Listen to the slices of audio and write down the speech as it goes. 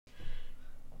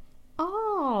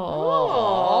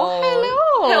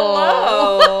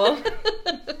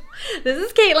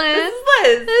Caitlin. This is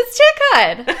Liz. It's Chick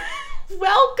Hud.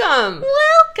 Welcome.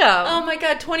 Welcome. Oh my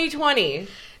God, 2020.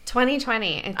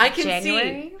 2020. It's I can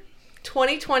January. see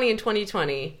 2020 and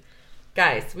 2020.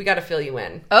 Guys, we got to fill you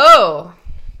in. Oh.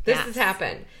 This yes. has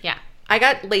happened. Yeah. I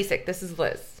got LASIK. This is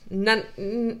Liz. Yeah.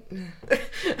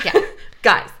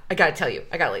 Guys, I got to tell you,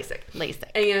 I got LASIK. LASIK.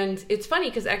 And it's funny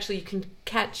because actually you can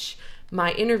catch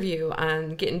my interview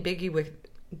on Getting Biggie with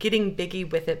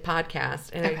It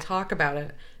podcast, and I talk about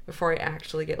it before I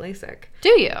actually get LASIK.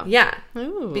 Do you? Yeah.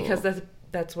 Ooh. Because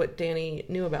that's what Danny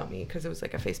knew about me, because it was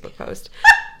like a Facebook post.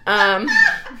 One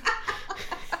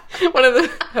of the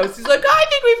hosts is like, I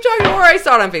think we've talked before. I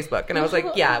saw it on Facebook. And I was like,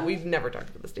 yeah, we've never talked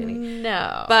about this, Danny.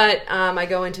 No. But I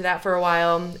go into that for a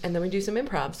while, and then we do some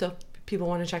improv. So if people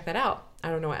want to check that out. I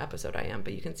don't know what episode I am,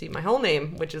 but you can see my whole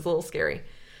name, which is a little scary.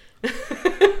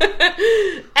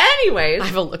 Anyways. I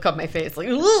have a look on my face like,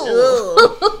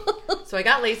 So I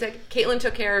got LASIK. Caitlin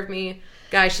took care of me.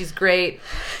 Guys, she's great.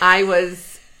 I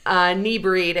was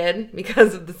inebriated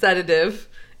because of the sedative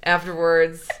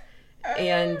afterwards.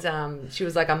 And she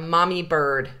was like a mommy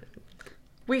bird.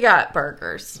 we got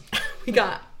burgers. We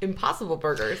got Impossible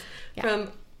Burgers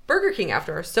from Burger King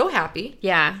after. I was so happy.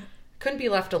 Yeah. Couldn't be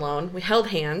left alone. We held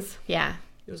hands. Yeah.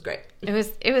 It was great. It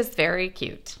was very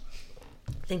cute.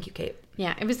 Thank you, Kate.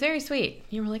 Yeah, it was very sweet.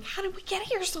 You were like, how did we get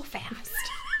here so fast?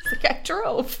 It's like, I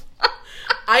drove.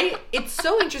 It's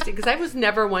so interesting because I was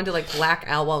never one to like black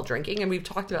out while drinking, and we've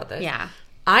talked about this. Yeah.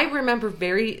 I remember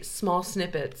very small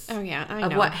snippets Oh, yeah, I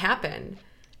of know. what happened.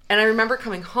 And I remember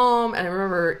coming home, and I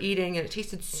remember eating, and it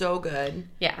tasted so good.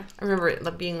 Yeah. I remember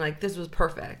it being like, this was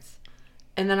perfect.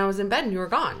 And then I was in bed, and you were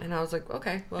gone. And I was like,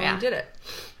 okay, well, Yeah. you did it.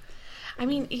 I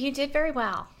mean, you did very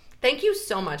well. Thank you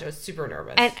so much. I was super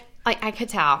nervous. And I could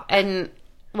tell. And,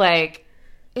 like,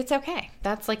 it's okay.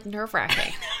 That's, like,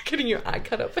 nerve-wracking. Getting your eye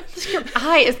cut open. Your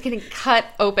eye is getting cut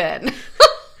open.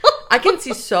 I can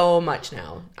see so much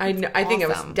now. I think I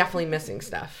was awesome. definitely missing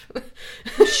stuff.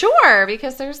 Sure,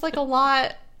 because there's, like, a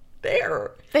lot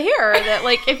There. there that,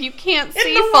 like, if you can't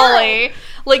see the fully,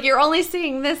 like, you're only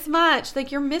seeing this much.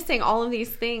 Like, you're missing all of these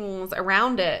things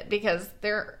around it because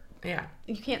Yeah.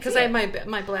 you can't see Because I it. have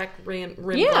my black rim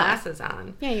Yeah. glasses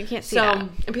on. Yeah, you can't see So, that.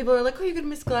 and people are like, oh, you're going to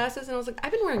miss glasses? And I was like,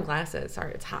 I've been wearing glasses.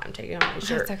 Sorry, it's hot. I'm taking off my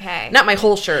shirt. That's okay. Not my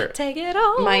whole shirt. Take it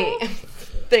off. My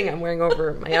thing I'm wearing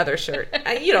over my other shirt.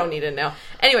 You don't need to know.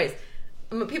 Anyways,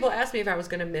 people asked me if I was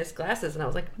going to miss glasses. And I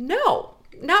was like, no.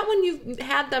 Not when you've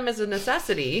had them as a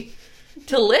necessity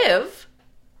to live.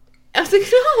 I was like,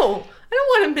 no. I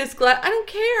don't want to miss glasses. I don't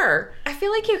care. I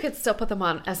feel like you could still put them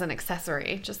on as an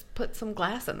accessory. Just put some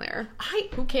glass in there.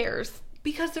 Who cares?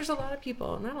 Because there's a lot of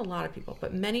people, not a lot of people,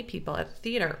 but many people at the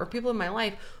theater or people in my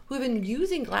life who have been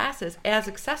using glasses as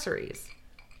accessories.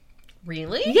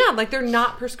 Really? Yeah, like they're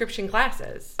not prescription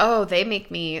glasses. Oh, they make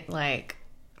me, like,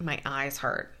 my eyes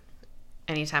hurt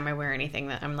anytime I wear anything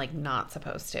that I'm, like, not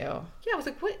supposed to. Yeah, I was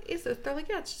like, what is this? They're like,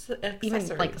 yeah, it's just an accessory.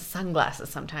 Even, like, sunglasses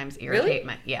sometimes irritate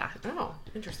my... Yeah. Oh,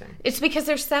 interesting. It's because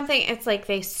there's something, it's like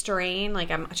they strain,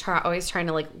 like I'm always trying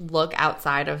to, like, look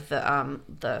outside of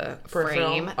the Peripheral?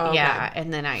 frame. Oh, okay. Yeah,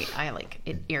 and then I like,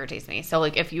 it irritates me. So,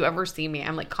 like, if you ever see me,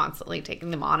 I'm, like, constantly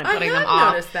taking them on and putting them have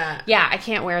off. noticed that. Yeah, I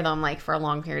can't wear them, like, for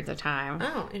long periods of time.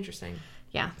 Oh, interesting.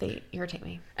 Yeah, they irritate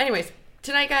me. Anyways,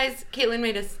 tonight, guys, Caitlin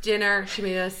made us dinner. She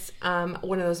made us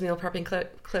one of those meal prepping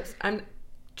clips. I made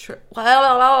HelloFresh.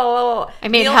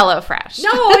 No,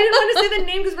 I didn't want to say the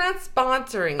name because we're not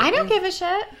sponsoring. I don't give a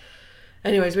shit.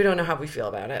 Anyways, we don't know how we feel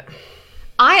about it.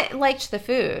 I liked the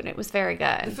food. It was very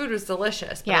The good. food was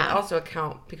delicious, but Yeah. I also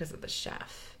account because of the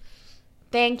chef.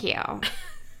 Thank you.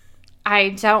 I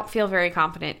don't feel very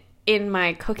confident in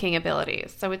my cooking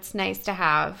abilities, so it's nice to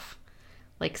have,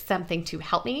 like, something to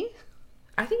help me.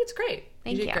 I think it's great.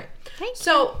 Thank did you. Great. Thank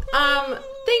so,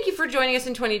 thank you for joining us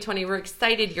in 2020. We're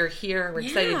excited you're here. We're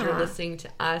excited you're Yeah. listening to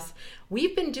us.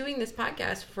 We've been doing this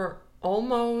podcast for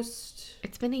almost...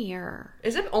 It's been a year.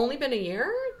 Has it only been a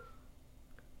year?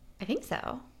 I think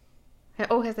so.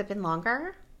 Oh, has it been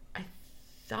longer? I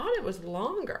thought it was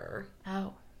longer.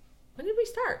 Oh. When did we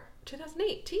start?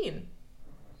 2018.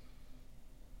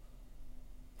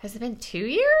 Has it been 2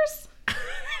 years?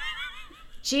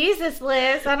 Jesus,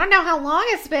 Liz. I don't know how long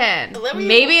it's been.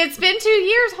 Maybe it's been 2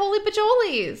 years. Holy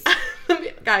bajolies.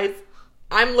 Guys,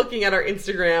 I'm looking at our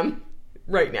Instagram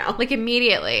right now. Like,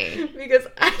 immediately. Because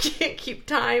I can't keep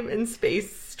time and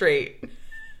space straight.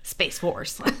 Space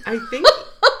Force. I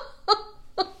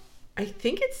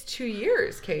think it's 2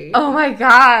 years, Kate. Oh, my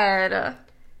God.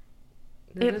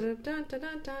 One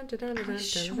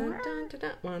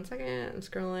second. I'm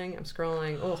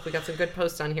scrolling. Oh, we got some good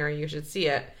posts on here. You should see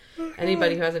it.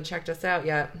 Anybody who hasn't checked us out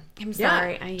yet. I'm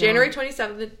sorry. Yeah. January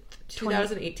 27th,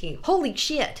 2018. Holy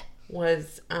shit.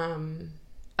 Was,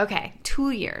 okay,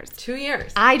 2 years. 2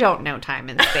 years. I don't know time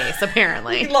and space,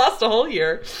 apparently. We lost a whole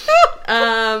year.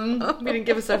 We didn't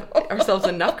give ourselves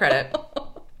enough credit.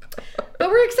 But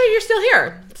we're excited you're still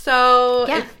here. So,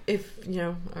 yeah. if you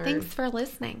know... Thanks for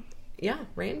listening. Yeah,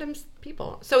 random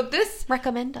people. So this...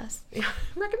 Recommend us. Yeah,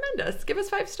 recommend us. Give us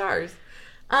 5 stars.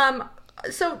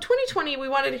 So 2020, we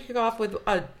wanted to kick off with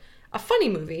a funny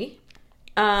movie.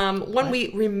 One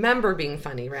we remember being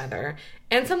funny, rather.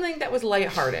 And something that was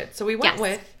lighthearted. So we went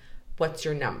with, what's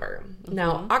your number? Mm-hmm.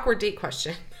 Now, awkward date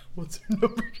question. What's your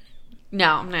number? No,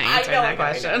 I'm not answering that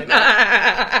question.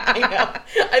 I know.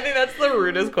 I think that's the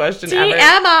rudest question ever.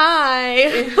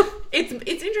 TMI!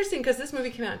 It's interesting because this movie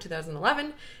came out in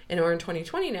 2011 and we're in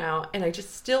 2020 now, and I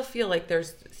just still feel like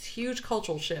there's huge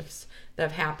cultural shifts that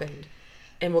have happened,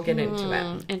 and we'll get into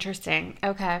it. Interesting.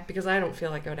 Okay. Because I don't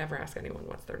feel like I would ever ask anyone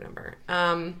what's their number.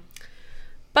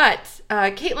 But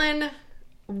Caitlin,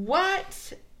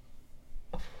 what...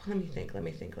 Let me think. I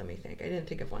didn't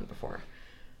think of one before.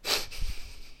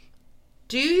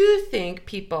 Do you think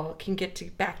people can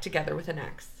get back together with an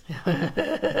ex?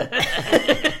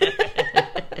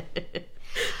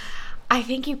 I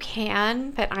think you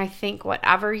can, but I think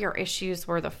whatever your issues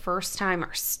were the first time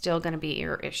are still going to be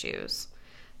your issues.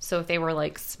 So if they were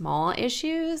like small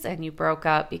issues and you broke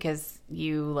up because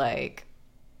you like,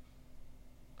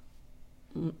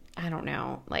 I don't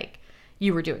know, like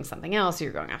you were doing something else, you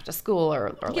were going off to school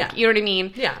or like, you know what I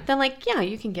mean? Yeah. Then like, yeah,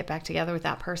 you can get back together with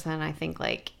that person. I think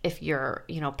like if your,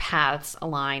 paths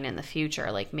align in the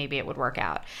future, like maybe it would work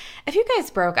out. If you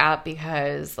guys broke up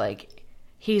because like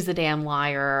he's a damn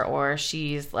liar or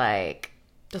she's like...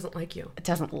 Doesn't like you.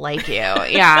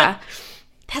 Yeah.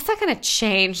 That's not going to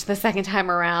change the second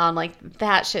time around. Like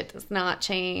that shit does not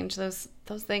change. Those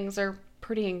things are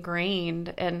pretty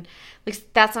ingrained, and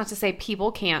like that's not to say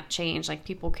people can't change. Like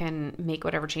people can make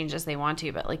whatever changes they want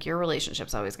to, but like your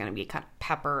relationship's always going to be kind of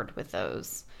peppered with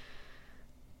those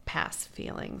past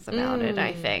feelings about it,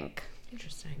 I think.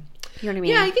 Interesting. You know what I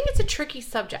mean? Yeah, I think it's a tricky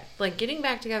subject. Like getting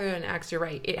back together with an ex, you're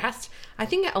right. I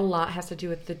think a lot has to do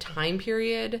with the time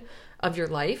period of your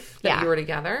life that you were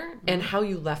together and how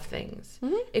you left things.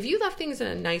 Mm-hmm. If you left things in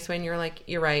a nice way and you're like,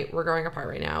 you're right, we're growing apart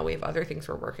right now, we have other things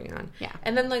we're working on. Yeah.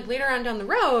 And then like later on down the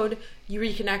road, you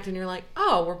reconnect and you're like,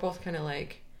 oh, we're both kind of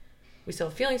like, we still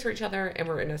have feelings for each other and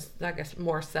we're in a, I guess,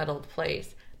 more settled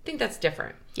place. I think that's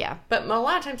different. Yeah. But a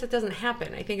lot of times it doesn't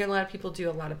happen. I think a lot of people do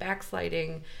a lot of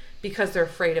backsliding because they're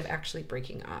afraid of actually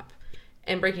breaking up.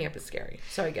 And breaking up is scary.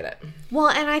 So I get it. Well,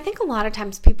 and I think a lot of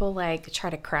times people like try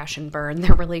to crash and burn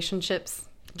their relationships.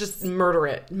 Just murder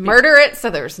it. Murder it so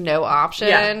there's no option.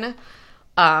 Yeah.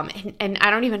 And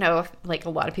I don't even know if like a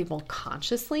lot of people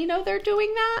consciously know they're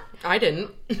doing that. I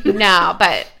didn't. No,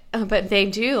 but they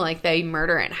do, like they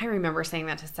murder it. And I remember saying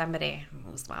that to somebody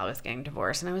while I was getting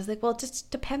divorced, and I was like, well, it just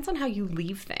depends on how you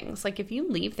leave things. Like if you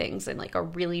leave things in like a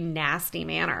really nasty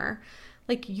manner,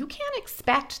 like you can't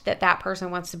expect that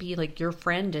person wants to be like your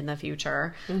friend in the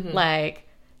future. Mm-hmm. Like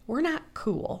we're not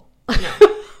cool.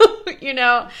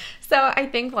 No. So I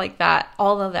think like that,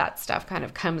 all of that stuff kind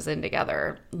of comes in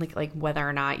together, like whether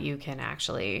or not you can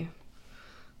actually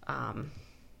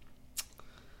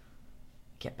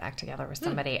get back together with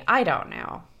somebody. I don't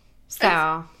know. So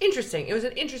that's interesting. It was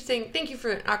an interesting. Thank you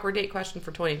for an awkward date question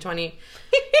for 2020.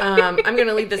 I'm going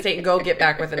to leave this date and go get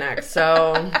back with an ex.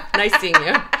 So nice seeing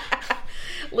you.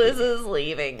 Liz is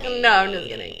leaving. No, I'm just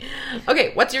kidding.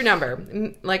 Okay, what's your number?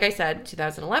 Like I said,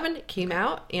 2011 it came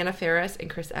out. Anna Faris and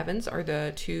Chris Evans are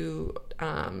the two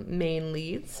main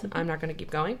leads. Mm-hmm. I'm not going to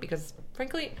keep going because,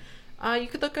 frankly, you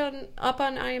could look up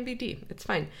on IMDb. It's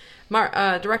fine.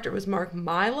 Director was Mark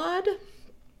Mylod.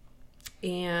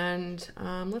 And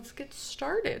let's get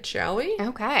started, shall we?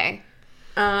 Okay.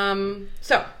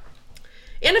 So,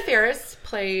 Anna Faris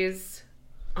plays...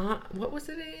 what was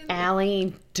it again?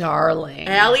 Allie Darling.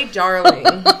 Allie Darling.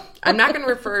 I'm not going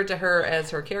to refer to her as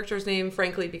her character's name,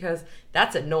 frankly, because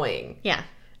that's annoying. Yeah.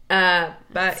 But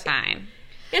it's fine.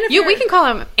 We can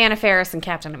call him Anna Faris and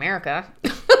Captain America. I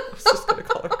was just going to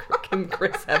call her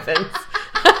Chris Evans.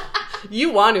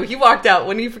 You want to. He walked out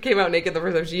when he came out naked the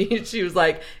first time. She was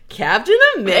like, Captain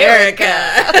America.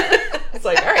 It's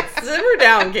like, all right, simmer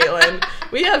down, Caitlin.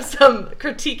 We have some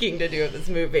critiquing to do of this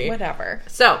movie. Whatever.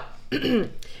 So,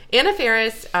 Anna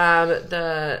Faris,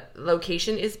 the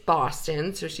location is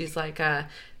Boston, so she's like a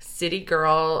city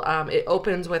girl. It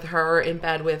opens with her in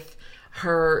bed with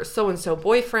her so-and-so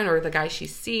boyfriend or the guy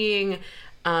she's seeing.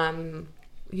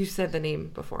 You said the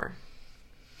name before.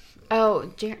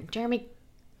 Oh, Jeremy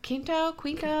Quinto?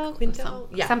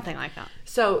 Yeah. Something like that.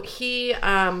 So he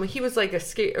was like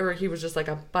he was just like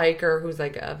a biker who's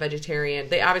like a vegetarian.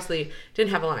 They obviously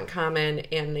didn't have a lot in common,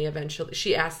 and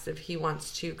she asks if he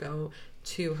wants to go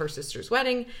to her sister's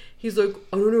wedding. He's like,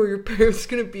 I don't know, are your parents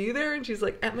gonna be there? And she's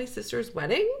like, at my sister's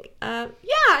wedding? Yeah,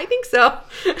 I think so.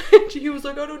 And he was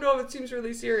like, I don't know, it seems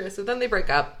really serious. So then they break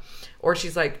up, or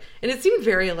she's like, and it seemed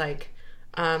very like,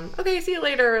 okay, see you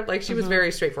later. Like she was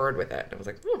very straightforward with it. I was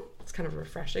like, it's kind of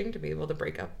refreshing to be able to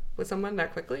break up with someone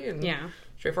that quickly and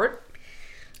straightforward.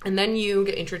 And then you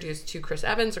get introduced to Chris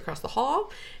Evans across the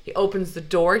hall. He opens the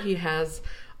door. He has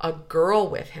a girl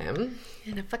with him.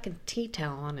 And a fucking tea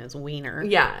towel on his wiener.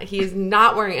 Yeah, he's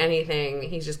not wearing anything.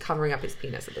 He's just covering up his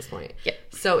penis at this point. Yeah.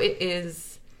 So it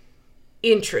is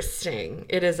interesting.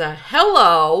 It is a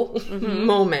hello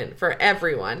moment for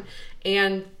everyone.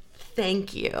 And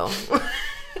thank you.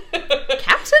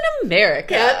 Captain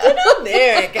America. Captain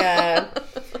America.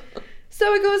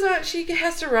 So it goes on. She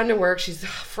has to run to work. She's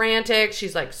frantic.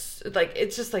 She's like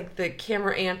it's just like the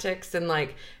camera antics and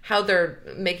like how they're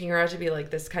making her out to be like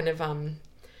this kind of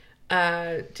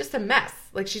just a mess.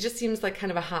 Like she just seems like kind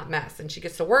of a hot mess. And she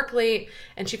gets to work late,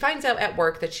 and she finds out at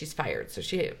work that she's fired. So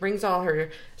she brings all her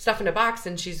stuff in a box,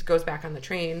 and she goes back on the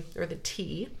train or the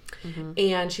T.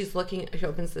 And she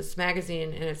opens this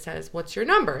magazine, and it says, "What's your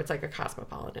number?" It's like a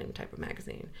Cosmopolitan type of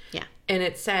magazine. Yeah. And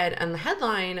it said on the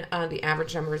headline, the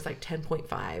average number is like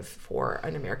 10.5 for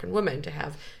an American woman to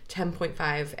have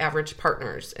 10.5 average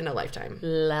partners in a lifetime.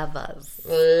 Lovers.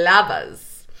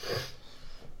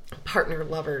 Partner,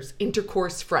 lovers,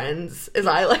 intercourse friends, as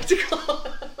I like to call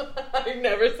them. I've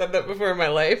never said that before in my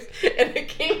life, and it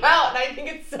came out, and I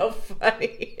think it's so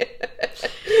funny.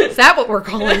 Is that what we're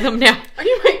calling them now? Are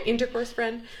you my intercourse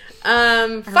friend?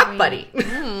 Fuck buddy.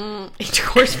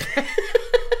 Intercourse friend.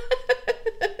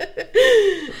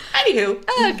 Anywho.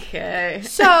 Okay.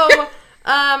 So,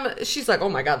 she's like, oh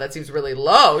my God, that seems really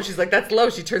low. She's like, that's low.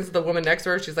 She turns to the woman next to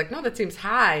her. She's like, no, that seems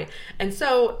high. And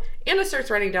so Anna starts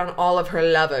writing down all of her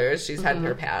lovers she's had in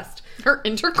her past. Her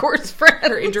intercourse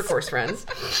friends.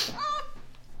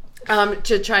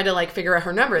 To try to like figure out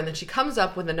her number. And then she comes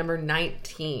up with the number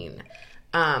 19.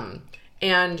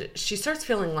 And she starts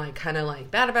feeling like kind of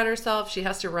like bad about herself. She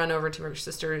has to run over to her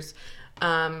sister's.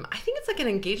 I think it's like an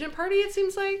engagement party, it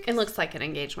seems like. It looks like an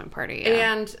engagement party,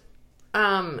 yeah. And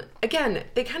again,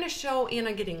 they kind of show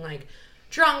Anna getting like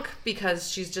drunk because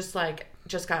she's just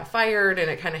got fired, and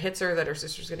it kind of hits her that her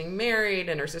sister's getting married,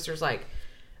 and her sister's like,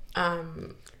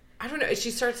 I don't know. She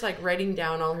starts like writing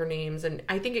down all her names, and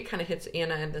I think it kind of hits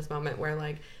Anna in this moment where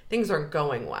like things aren't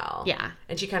going well. Yeah,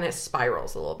 and she kind of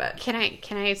spirals a little bit. Can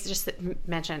I just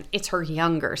mention it's her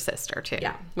younger sister too?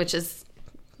 Yeah, which is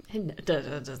it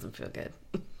doesn't feel good.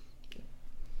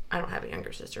 I don't have a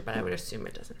younger sister, but I would assume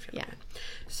it doesn't feel good.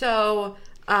 So,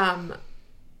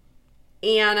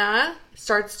 Anna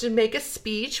starts to make a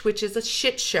speech, which is a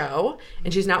shit show,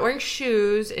 and she's not wearing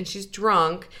shoes, and she's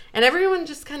drunk, and everyone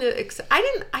just kind of,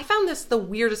 I found this the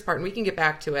weirdest part, and we can get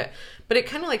back to it, but it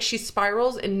kind of like she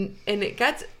spirals, and it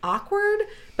gets awkward,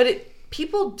 but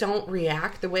people don't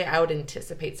react the way I would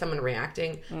anticipate someone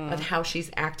reacting with how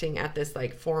she's acting at this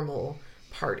like formal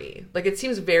party. Like it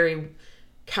seems very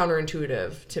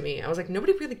counterintuitive to me. I was like,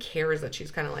 nobody really cares that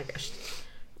she's kind of like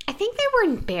I think they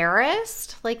were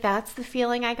embarrassed. Like, that's the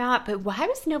feeling I got. But why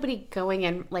was nobody going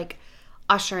and, like,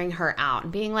 ushering her out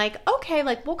and being like, okay,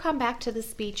 like, we'll come back to the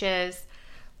speeches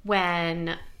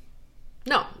when...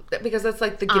 No, because that's,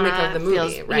 like, the gimmick of the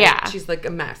movie, right? Yeah. She's, like,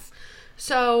 a mess.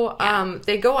 So,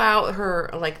 they go out,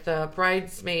 the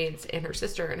bridesmaids and her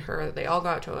sister and her, they all go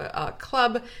out to a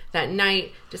club that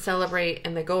night to celebrate,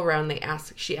 and they go around,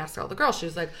 she asks all the girls,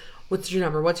 she's like, what's your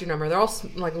number? What's your number? They're all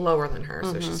like lower than her.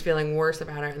 So she's feeling worse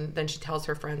about it. And then she tells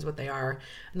her friends what they are.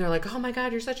 And they're like, oh my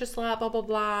God, you're such a slut, blah, blah,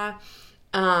 blah.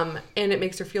 And it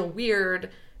makes her feel weird.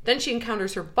 Then she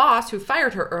encounters her boss who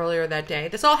fired her earlier that day.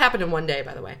 This all happened in one day,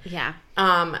 by the way. Yeah.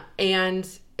 And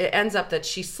it ends up that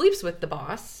she sleeps with the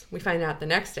boss. We find out the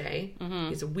next day.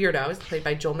 He's a weirdo. He's played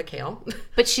by Joel McHale.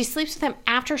 But she sleeps with him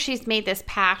after she's made this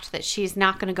pact that she's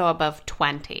not going to go above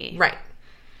 20. Right.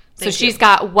 So she's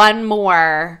got one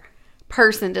more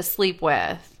person to sleep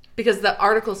with, because the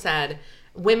article said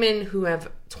women who have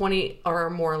 20 or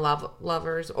more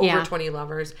lovers, over 20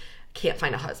 lovers, can't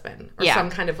find a husband, or some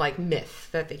kind of like myth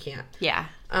that they can't. Yeah.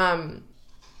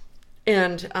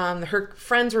 And her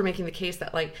friends were making the case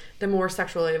that like the more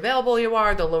sexually available you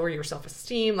are, the lower your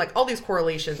self-esteem, like all these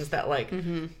correlations that like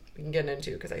we can get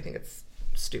into because I think it's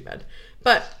stupid.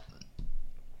 But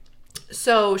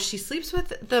so she sleeps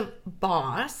with the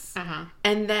boss,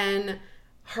 and then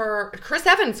Chris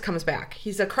Evans comes back.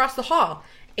 He's across the hall,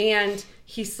 and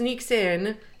he sneaks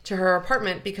in to her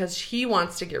apartment because he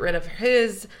wants to get rid of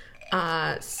his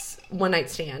one night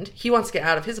stand. He wants to get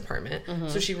out of his apartment.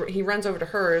 So he runs over to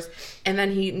hers, and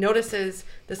then he notices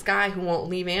this guy who won't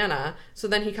leave Anna. So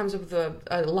then he comes up with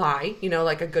a lie,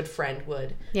 like a good friend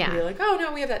would. Yeah. And be like, oh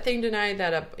no, we have that thing tonight,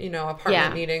 that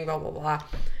apartment meeting, blah blah blah.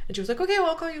 And she was like, okay,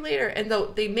 well, I'll call you later. And though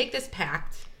they make this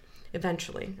pact,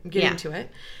 eventually, I'm getting to it,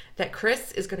 that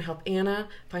Chris is going to help Anna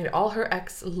find all her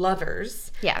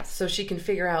ex-lovers. Yes. So she can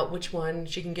figure out which one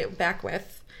she can get back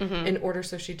with in order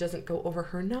so she doesn't go over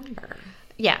her number.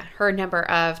 Yeah, her number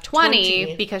of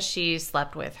 20 because she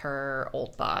slept with her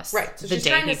old boss. Right. So the she's day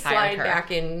trying he to fired slide her.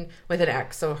 back in with an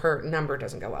ex so her number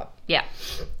doesn't go up. Yeah.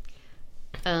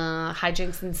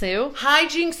 Hijinks ensue.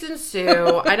 Hijinks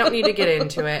ensue. I don't need to get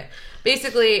into it.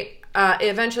 Basically, it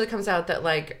eventually comes out that,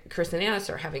 like, Chris and Anna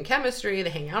start having chemistry. They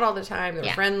hang out all the time.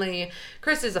 They're friendly.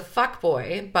 Chris is a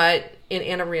fuckboy, and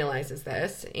Anna realizes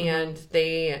this, and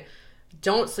they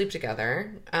don't sleep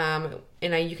together. And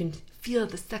you can feel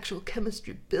the sexual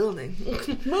chemistry building.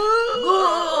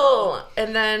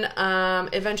 And then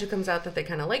eventually comes out that they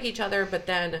kind of like each other, but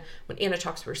then when Anna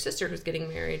talks to her sister who's getting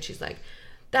married, she's like,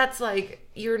 that's like,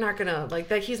 you're not gonna, like,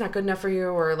 that he's not good enough for you,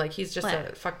 or like he's just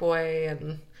a fuckboy,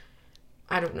 and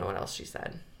I don't know what else she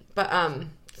said. But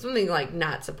something like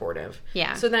not supportive.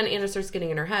 Yeah. So then Anna starts getting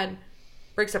in her head,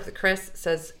 breaks up with Chris,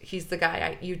 says he's the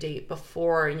guy you date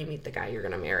before you meet the guy you're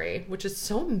going to marry, which is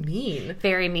so mean.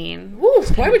 Very mean. Ooh,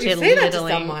 why would you say that to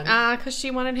someone? Because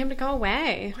she wanted him to go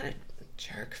away. What a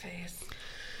jerk face.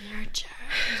 You're a jerk.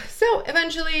 So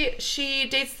eventually she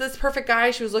dates this perfect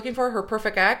guy she was looking for, her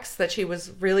perfect ex that she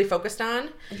was really focused on.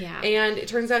 Yeah. And it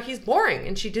turns out he's boring,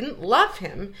 and she didn't love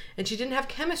him, and she didn't have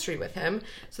chemistry with him.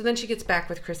 So then she gets back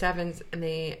with Chris Evans, and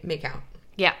they make out.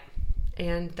 Yeah.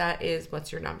 And that is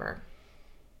What's Your Number?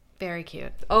 Very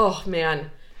cute. Oh,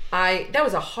 man. That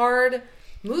was a hard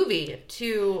movie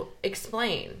to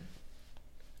explain.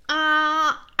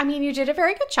 I mean, you did a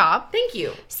very good job. Thank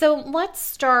you. So let's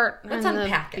start Let's in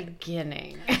unpack the it.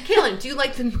 beginning. Kaylin, do you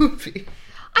like the movie?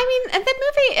 I mean, the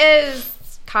movie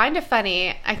is kind of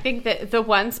funny. I think that the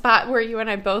one spot where you and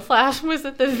I both laughed was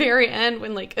at the very end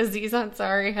when, like, Aziz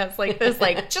Ansari has, like, this,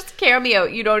 like, just cameo.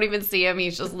 You don't even see him.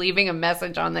 He's just leaving a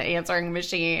message on the answering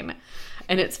machine.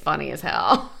 And it's funny as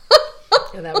hell.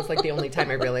 Yeah, that was, like, the only time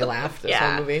I really laughed this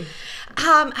whole movie.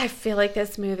 I feel like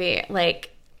this movie, like,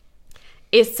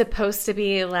 is supposed to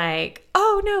be like,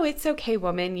 oh, no, it's okay,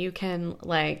 woman. You can,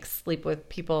 like, sleep with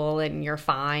people and you're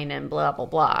fine and blah, blah,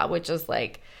 blah. Which is,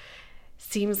 like,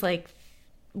 seems like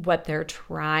what they're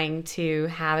trying to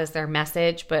have as their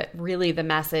message. But really the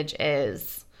message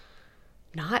is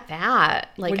not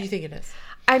that. Like, What do you think it is?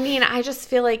 I mean, I just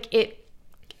feel like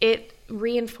it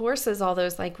reinforces all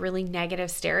those, like, really negative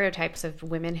stereotypes of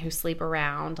women who sleep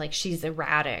around. Like, she's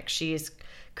erratic, she's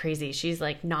crazy, she's,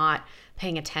 like, not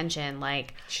paying attention.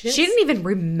 Like, she didn't even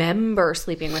remember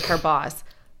sleeping with her boss.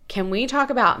 Can we talk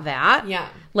about that? Yeah.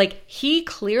 Like, he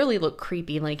clearly looked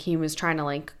creepy. Like, he was trying to,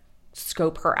 like,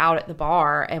 scope her out at the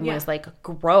bar and was, like,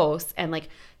 gross. And, like,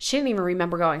 she didn't even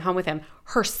remember going home with him.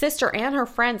 Her sister and her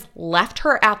friends left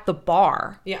her at the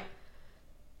bar. Yeah.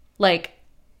 Like,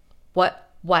 what?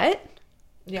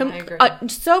 Yeah, I agree.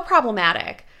 So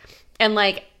problematic. And,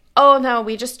 like, oh no,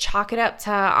 we just chalk it up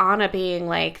to Anna being,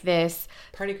 like, this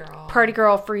Party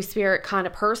girl, free spirit kind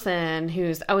of person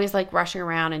who's always, like, rushing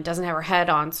around and doesn't have her head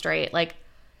on straight. Like,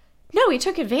 no, he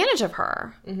took advantage of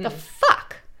her. The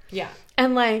fuck? Yeah.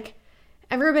 And, like,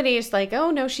 everybody's like,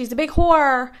 oh no, she's a big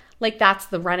whore. Like, that's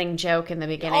the running joke in the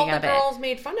beginning of it. All the girls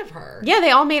made fun of her. Yeah,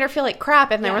 they all made her feel like crap.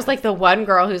 And there was, like, the one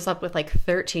girl who slept with, like,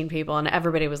 13 people. And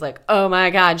everybody was like, oh, my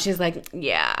God. She's like,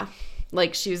 yeah.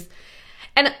 Like, she's...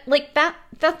 And, like,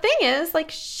 the thing is,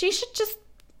 like, she should just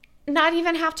not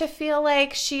even have to feel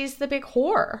like she's the big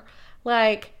whore.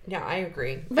 Like... Yeah, I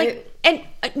agree. Like, and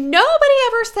nobody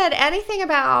ever said anything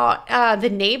about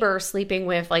the neighbor sleeping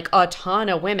with, like, a ton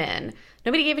of women.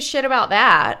 Nobody gave a shit about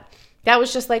that. That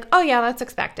was just like, oh, yeah, that's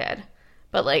expected.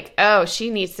 But, like, oh, she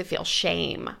needs to feel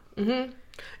shame. Mm-hmm.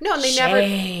 No,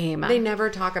 and they never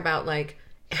talk about, like,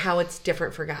 how it's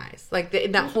different for guys. Like,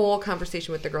 that whole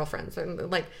conversation with the girlfriends.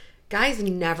 And, like, guys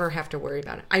never have to worry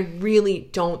about it. I really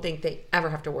don't think they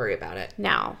ever have to worry about it.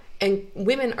 No. And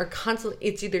women are constantly,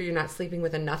 it's either you're not sleeping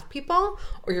with enough people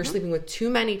or you're sleeping with too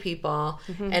many people.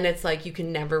 And it's like, you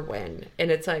can never win.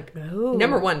 And it's like,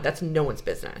 number one, that's no one's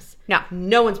business. No.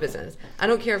 No one's business. I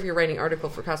don't care if you're writing an article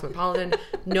for Cosmopolitan.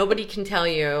 Nobody can tell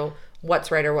you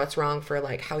what's right or what's wrong for,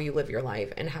 like, how you live your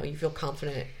life and how you feel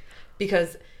confident.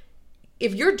 Because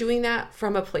if you're doing that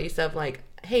from a place of, like,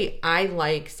 hey, I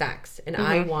like sex and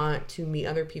I want to meet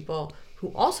other people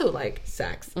who also like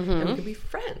sex, and we can be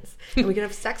friends, and we can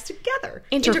have sex together.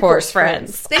 Intercourse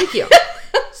friends. Thank you.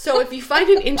 So if you find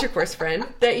an intercourse friend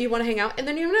that you want to hang out, and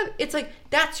then it's like,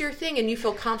 that's your thing, and you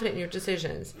feel confident in your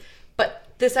decisions. But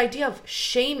this idea of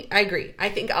shame, I agree. I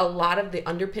think a lot of the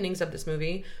underpinnings of this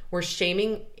movie were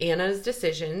shaming Anna's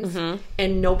decisions,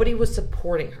 and nobody was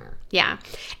supporting her. Yeah.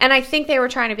 And I think they were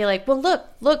trying to be like, well,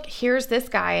 look, here's this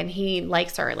guy, and he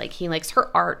likes her. Like, he likes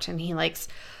her art, and he likes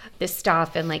this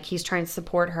stuff, and like he's trying to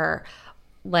support her,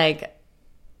 like,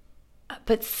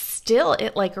 but still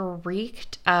it like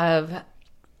reeked of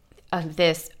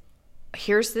this,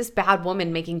 here's this bad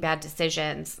woman making bad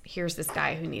decisions, here's this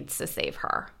guy who needs to save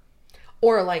her.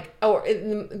 Or like,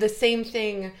 the same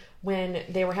thing when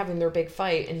they were having their big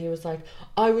fight, and he was like,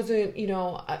 I wasn't,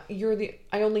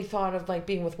 I only thought of like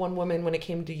being with one woman when it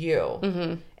came to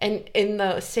you. And in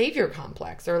the savior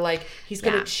complex, or like, he's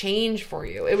going to change for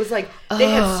you. It was like, they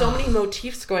had so many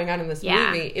motifs going on in this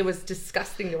movie. It was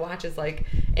disgusting to watch as like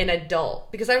an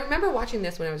adult, because I remember watching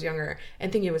this when I was younger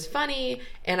and thinking it was funny,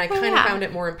 and I kind of found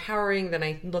it more empowering than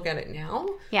I look at it now.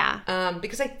 Yeah.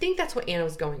 Because I think that's what Anna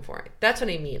was going for. That's what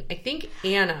I mean. I think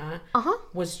Anna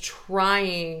was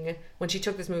trying, when she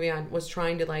took this movie on, was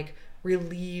trying to like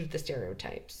relieve the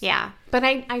stereotypes. Yeah. But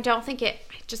I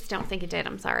just don't think it did.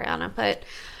 I'm sorry, Anna, but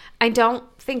I don't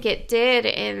think it did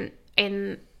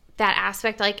in that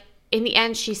aspect. Like, in the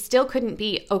end, she still couldn't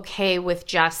be okay with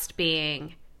just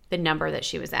being the number that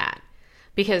she was at,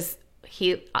 because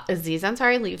Aziz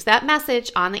Ansari leaves that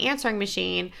message on the answering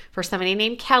machine for somebody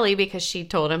named Kelly, because she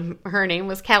told him her name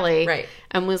was Kelly. Right.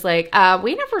 And was like,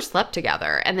 we never slept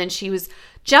together. And then she was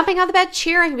jumping on the bed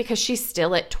cheering because she's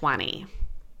still at 20,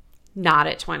 not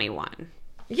at 21.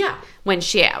 Yeah. When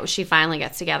she finally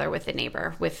gets together with the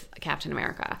neighbor, with Captain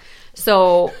America.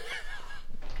 So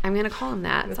I'm going to call him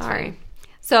that. Sorry. Fine.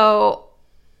 So,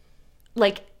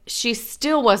 like, she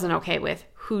still wasn't okay with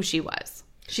who she was.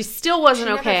 She still wasn't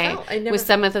okay with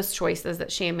some of those choices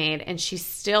that she had made. And she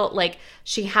still, like,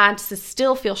 she had to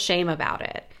still feel shame about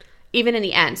it, even in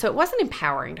the end. So it wasn't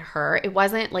empowering to her. It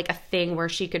wasn't like a thing where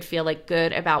she could feel like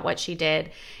good about what she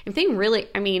did. If they really,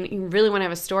 I mean, you really want to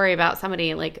have a story about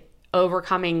somebody like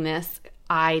overcoming this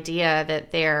idea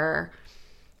that they're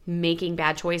making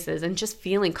bad choices and just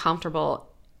feeling comfortable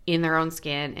in their own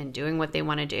skin and doing what they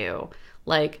want to do.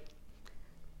 Like,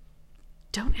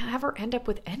 don't ever end up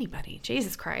with anybody.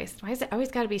 Jesus Christ. Why is it always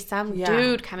got to be some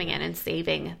dude coming in and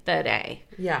saving the day?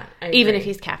 Yeah. Even if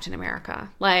he's Captain America.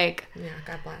 Like, yeah,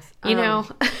 God bless. You know.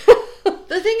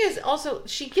 The thing is also,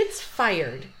 she gets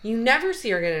fired. You never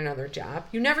see her get another job.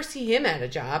 You never see him at a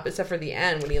job, except for the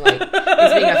end when he like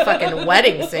is being a fucking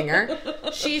wedding singer.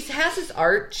 She has his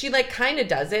art. She like kind of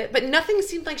does it, but nothing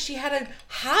seemed like she had a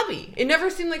hobby. It never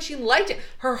seemed like she liked it.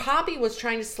 Her hobby was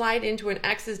trying to slide into an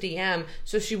ex's DM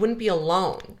so she wouldn't be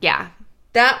alone. Yeah.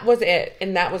 That was it,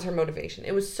 and that was her motivation.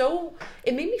 It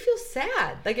made me feel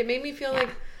sad. Like, it made me feel like,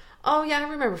 oh, yeah, I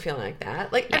remember feeling like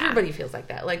that. Like, everybody feels like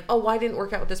that. Like, oh, why didn't it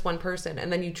work out with this one person?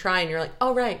 And then you try, and you're like,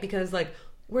 oh, right, because, like,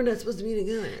 we're not supposed to be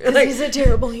together. Like, he's a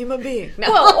terrible human being.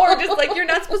 No. Well, or just, like, you're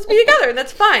not supposed to be together, and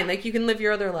that's fine. Like, you can live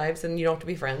your other lives, and you don't have to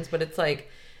be friends. But it's, like,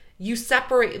 you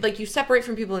separate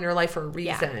from people in your life for a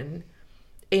reason.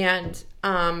 Yeah. And,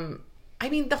 I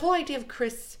mean, the whole idea of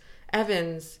Chris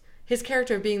Evans, his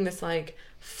character being this, like,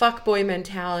 fuckboy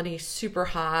mentality, super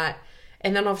hot,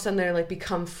 and then all of a sudden they're like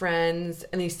become friends,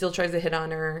 and he still tries to hit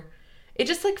on her. It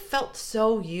just like felt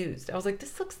so used. I was like,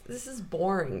 this is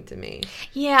boring to me.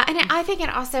 Yeah, and I think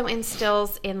it also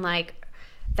instills in like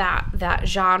that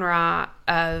genre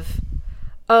of,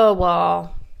 oh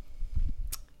well,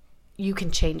 you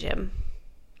can change him.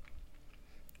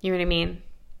 You know what I mean?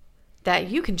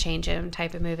 That you can change him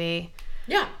type of movie.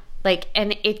 Yeah. Like,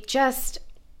 and it just,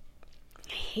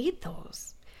 I hate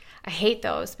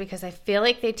those because I feel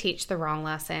like they teach the wrong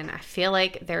lesson. I feel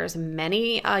like there's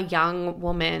many a young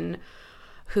woman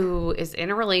who is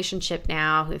in a relationship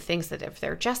now who thinks that if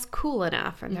they're just cool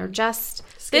enough and they're just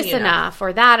this enough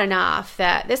or that enough,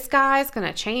 that this guy's going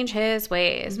to change his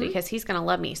ways because he's going to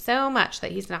love me so much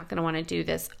that he's not going to want to do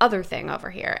this other thing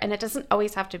over here. And it doesn't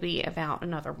always have to be about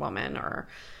another woman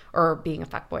or being a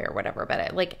fuckboy or whatever, but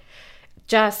it, like,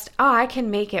 just, I can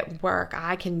make it work.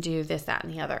 I can do this, that,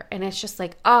 and the other. And it's just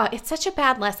like, it's such a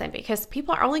bad lesson because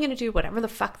people are only going to do whatever the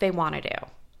fuck they want to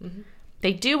do. Mm-hmm.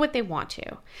 They do what they want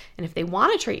to. And if they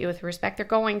want to treat you with respect, they're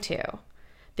going to.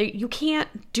 You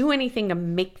can't do anything to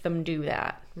make them do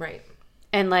that. Right.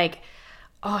 And like,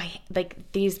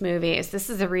 like these movies, this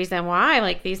is the reason why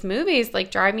like these movies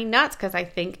like drive me nuts, because I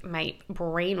think my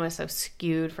brain was so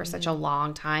skewed for such a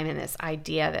long time in this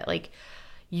idea that like,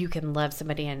 you can love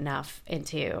somebody enough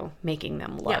into making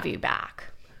them love you back.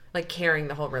 Like carrying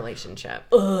the whole relationship.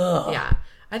 Ugh. Yeah.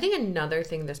 I think another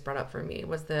thing this brought up for me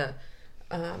was the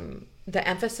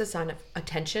emphasis on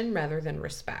attention rather than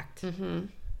respect. Mm-hmm.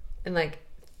 And like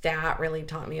that really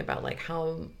taught me about like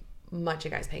how much a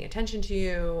guy's paying attention to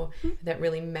you, that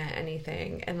really meant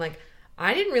anything. And like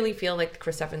I didn't really feel like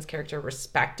Chris Evans' character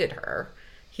respected her.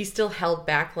 He still held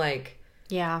back like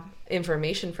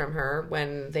information from her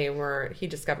when he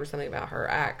discovered something about her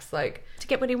ex, like to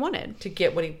get what he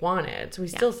wanted. So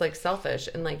he's still like selfish,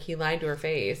 and like he lied to her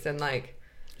face, and like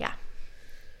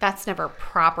that's never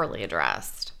properly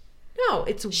addressed. No,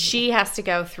 she has to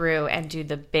go through and do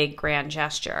the big grand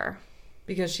gesture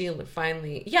because she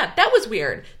finally that was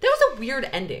weird. That was a weird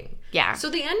ending. Yeah. So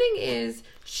the ending is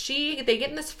they get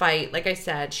in this fight. Like I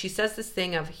said, she says this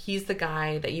thing of he's the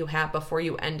guy that you have before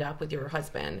you end up with your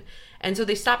husband. And so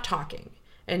they stop talking.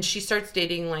 And she starts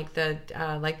dating like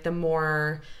the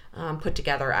more put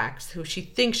together ex who she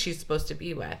thinks she's supposed to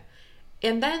be with.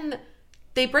 And then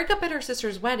they break up at her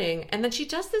sister's wedding. And then she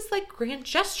does this like grand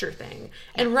gesture thing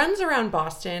and runs around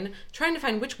Boston trying to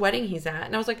find which wedding he's at.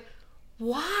 And I was like,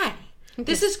 why?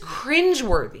 This is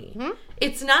cringeworthy. Mm-hmm.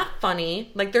 It's not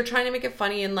funny. Like they're trying to make it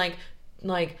funny and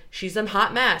like she's a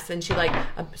hot mess and she like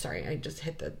I'm sorry, I just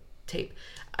hit the tape.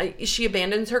 She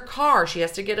abandons her car. She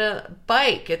has to get a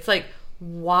bike. It's like,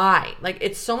 why? Like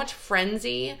it's so much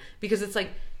frenzy because it's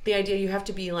like the idea you have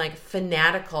to be like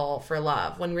fanatical for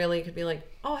love when really it could be like,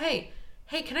 oh hey,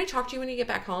 can I talk to you when you get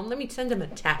back home? Let me send him a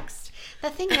text. The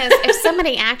thing is, if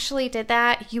somebody actually did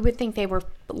that, you would think they were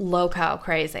loco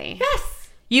crazy. Yes.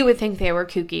 You would think they were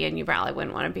kooky and you probably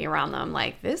wouldn't want to be around them.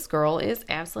 Like, this girl is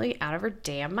absolutely out of her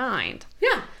damn mind.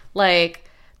 Yeah. Like,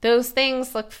 those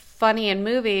things look funny in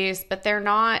movies, but they're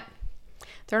not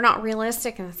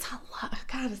realistic, and it's not love.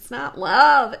 God, it's not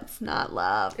love. It's not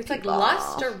love. It's like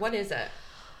lust, or what is it?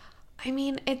 I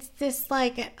mean, it's this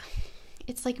like,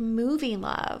 it's like movie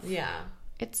love. Yeah.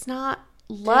 It's not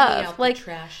love. Like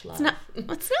trash love.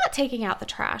 It's not taking out the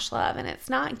trash love, and it's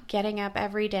not getting up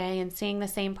every day and seeing the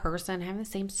same person, having the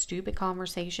same stupid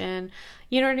conversation.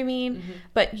 You know what I mean? Mm-hmm.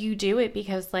 But you do it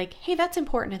because like, hey, that's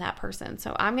important to that person.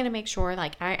 So I'm going to make sure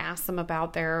like I ask them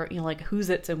about their, like who's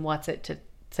it's and what's it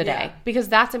today because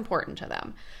that's important to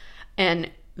them. And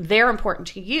they're important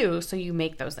to you, so you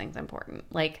make those things important.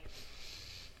 Like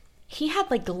he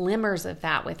had like glimmers of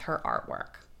that with her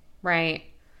artwork, right?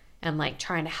 And like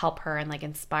trying to help her and like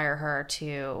inspire her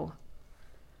to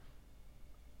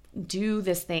do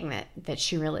this thing that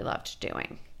she really loved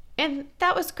doing. And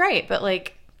that was great, but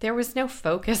like there was no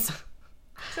focus.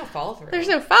 There's no follow through. There's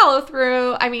no follow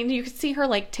through. I mean, you could see her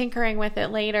like tinkering with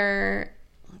it later,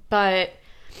 but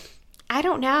I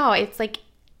don't know. It's like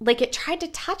it tried to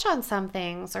touch on some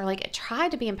things, or like it tried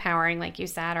to be empowering, like you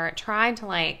said, or it tried to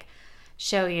like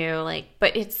show you like,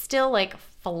 but it's still like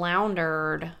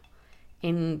floundered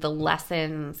in the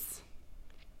lessons.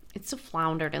 It's still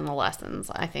floundered in the lessons,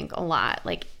 I think, a lot.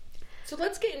 Like, so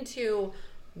let's get into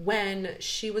when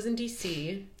she was in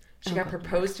DC. She got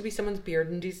proposed to be someone's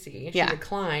beard in DC. She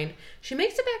declined. She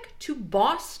makes it back to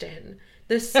Boston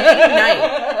the same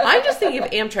night. I'm just thinking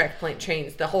of Amtrak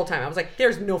trains the whole time. I was like,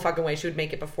 there's no fucking way she would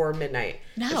make it before midnight.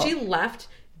 No. If she left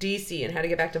DC and had to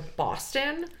get back to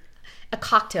Boston. A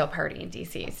cocktail party in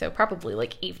DC, so probably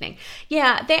like evening.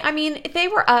 Yeah, they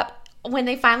were up. When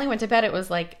they finally went to bed, it was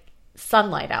like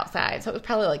sunlight outside. So it was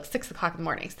probably like 6 o'clock in the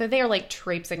morning. So they were like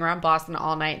traipsing around Boston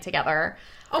all night together.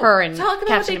 Her and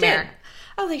Captain America.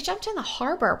 Oh, they jumped in the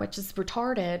harbor, which is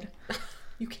retarded.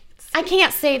 You can't say I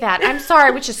can't say that. I'm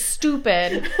sorry, which is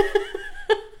stupid.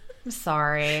 I'm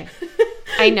sorry.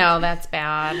 I know that's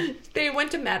bad. They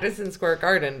went to Madison Square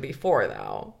Garden before,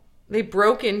 though. They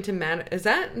broke into Is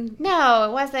that? No,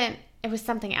 it wasn't. It was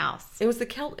something else. It was the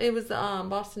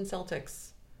Boston Celtics.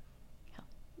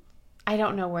 I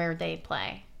don't know where they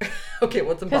play. Okay,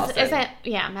 what's in Boston?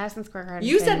 Madison Square Garden.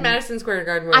 You said Madison Square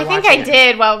Garden. I think I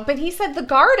did. Well, but he said the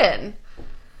Garden.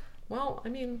 Well, I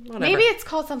mean, whatever. Maybe it's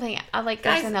called something like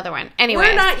there's another one. Anyway,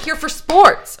 we're not here for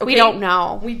sports. Okay? We don't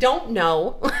know. We don't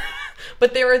know.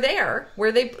 But they were there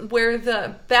where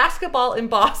the basketball in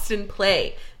Boston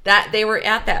play. That they were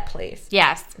at that place.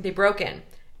 Yes. They broke in.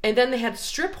 And then they had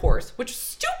strip horse, which was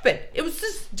stupid. It was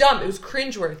just dumb. It was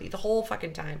cringeworthy the whole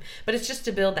fucking time. But it's just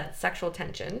to build that sexual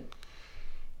tension.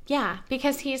 Yeah,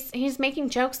 because he's making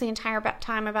jokes the entire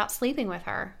time about sleeping with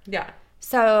her. Yeah.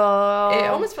 So it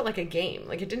almost felt like a game.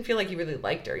 Like it didn't feel like he really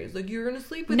liked her. He was like, "You're gonna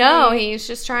sleep with me." No, he's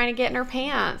just trying to get in her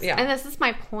pants. Yeah. And this is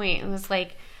my point. And it's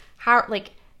like how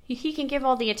he can give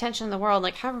all the attention in the world.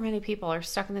 Like however many people are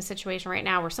stuck in this situation right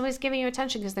now where somebody's giving you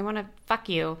attention because they want to fuck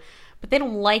you, but they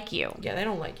don't like you. Yeah, they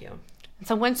don't like you. And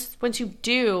so once you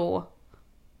do,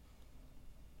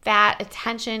 that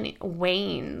attention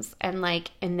wanes and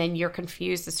then you're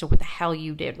confused as to what the hell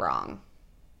you did wrong.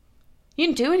 You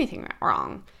didn't do anything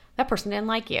wrong. That person didn't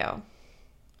like you.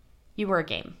 You were a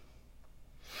game.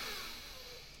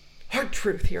 Hard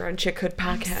truth here on Chickhood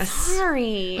Podcast. I'm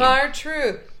sorry. Hard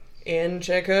truth in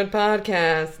Chickhood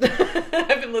Podcast.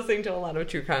 I've been listening to a lot of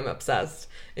True Crime Obsessed,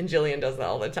 and Jillian does that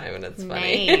all the time, and it's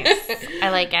funny. Nice. I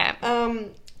like it.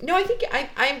 No, I think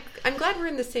I'm glad we're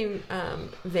in the same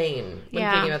vein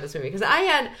when thinking about this movie, because I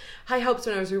had high hopes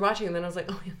when I was rewatching, and then I was like,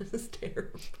 oh yeah, this is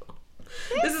terrible.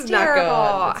 This is terrible.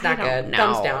 Not good. It's not good. Know.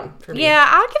 Thumbs down for me. Yeah,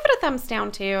 I'll give it a thumbs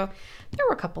down too. There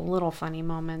were a couple little funny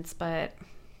moments, but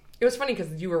it was funny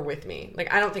because you were with me.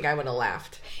 Like, I don't think I would have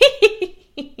laughed.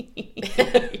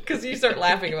 Because you start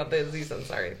laughing about the Aziz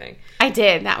Ansari thing. I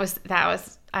did. That was.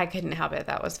 I couldn't help it.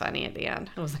 That was funny at the end.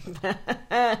 I was like,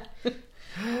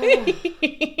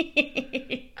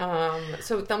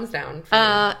 so thumbs down for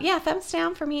me. Yeah, thumbs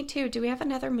down for me too. Do we have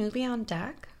another movie on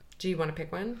deck? Do you want to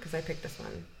pick one? Because I picked this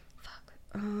one. Fuck.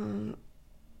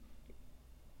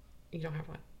 You don't have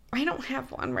one. I don't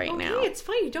have one right now. Okay, it's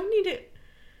fine. You don't need it.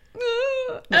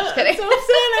 No, just kidding. So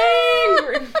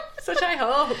upsetting. Such high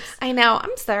hopes. I know.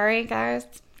 I'm sorry, guys.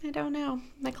 I don't know.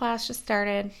 My class just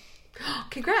started.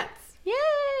 Congrats.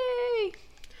 Yay.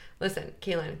 Listen,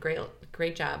 Kaylin,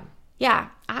 great job. Yeah.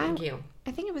 Thank you.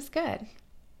 I think it was good.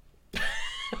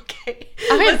 Okay.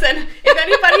 Listen, if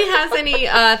anybody has any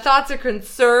thoughts or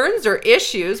concerns or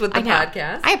issues with the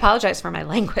podcast, I apologize for my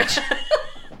language.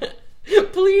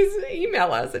 please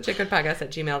email us at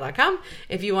chickhoodpodcast@gmail.com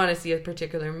if you want to see a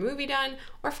particular movie done,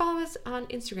 or follow us on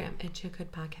Instagram at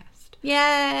chickhoodpodcast.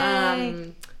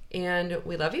 Yay. And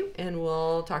we love you, and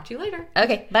we'll talk to you later.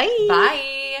 Okay. Bye.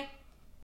 Bye.